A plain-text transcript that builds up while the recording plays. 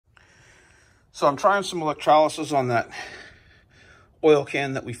So I'm trying some electrolysis on that oil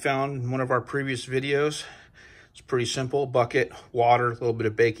can that we found in one of our previous videos. It's pretty simple. Bucket, water, a little bit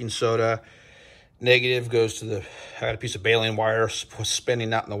of baking soda. Negative goes to I got a piece of baling wire, spinning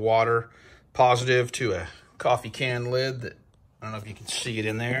that in the water. Positive to a coffee can lid that, I don't know if you can see it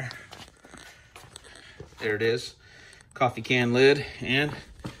in there. There it is. Coffee can lid and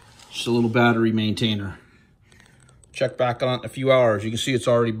just a little battery maintainer. Check back on it in a few hours. You can see it's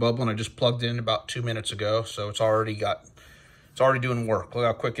already bubbling. I just plugged in about 2 minutes ago, so it's already doing work. Look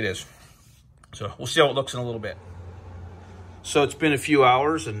how quick it is. So we'll see how it looks in a little bit. So it's been a few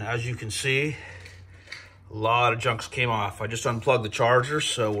hours, and as you can see, a lot of junks came off. I just unplugged the charger,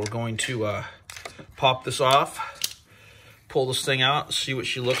 so we're going to pop this off, pull this thing out, see what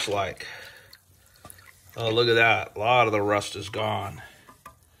she looks like. Oh, look at that. A lot of the rust is gone.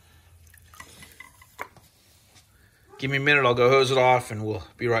 Give me a minute, I'll go hose it off, and we'll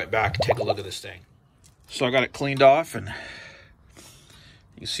be right back and take a look at this thing. So I got it cleaned off, and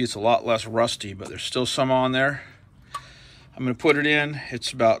you can see it's a lot less rusty, but there's still some on there. I'm going to put it in.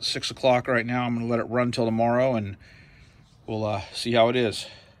 It's about 6 o'clock right now. I'm going to let it run till tomorrow, and we'll see how it is.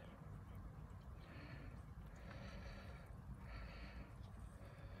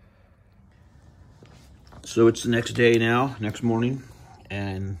 So it's the next day now, next morning,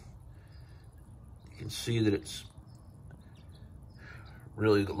 and you can see that it's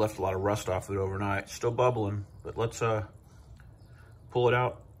really left a lot of rust off it overnight. Still bubbling, but let's pull it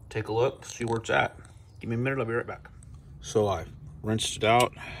out, take a look, see where it's at. Give me a minute, I'll be right back. So I rinsed it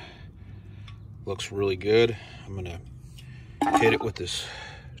out. Looks really good. I'm gonna hit it with this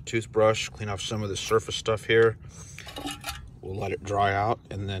toothbrush, clean off some of the surface stuff here. We'll let it dry out,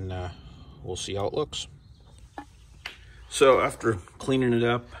 and then we'll see how it looks. So after cleaning it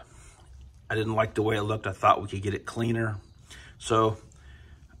up, I didn't like the way it looked. I thought we could get it cleaner. So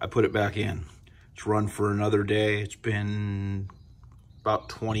I put it back in. It's run for another day. It's been about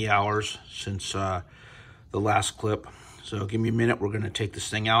 20 hours since the last clip. So give me a minute. We're gonna take this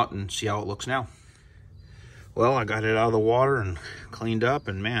thing out and see how it looks now. Well, I got it out of the water and cleaned up,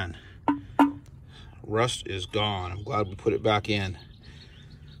 and man, rust is gone. I'm glad we put it back in.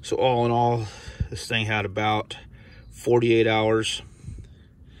 So all in all, this thing had about 48 hours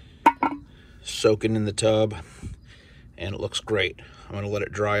soaking in the tub, and it looks great. I'm gonna let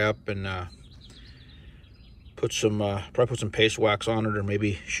it dry up and probably put some paste wax on it, or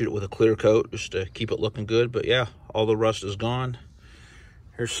maybe shoot it with a clear coat just to keep it looking good. But yeah, all the rust is gone.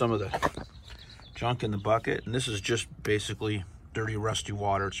 Here's some of the junk in the bucket, and this is just basically dirty, rusty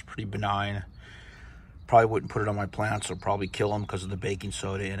water. It's pretty benign. Probably wouldn't put it on my plants, or probably kill them because of the baking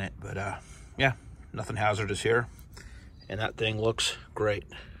soda in it. But yeah, nothing hazardous here, and that thing looks great.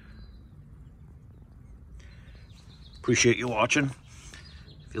 Appreciate you watching.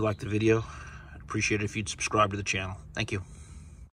 If you liked the video, I'd appreciate it if you'd subscribe to the channel. Thank you.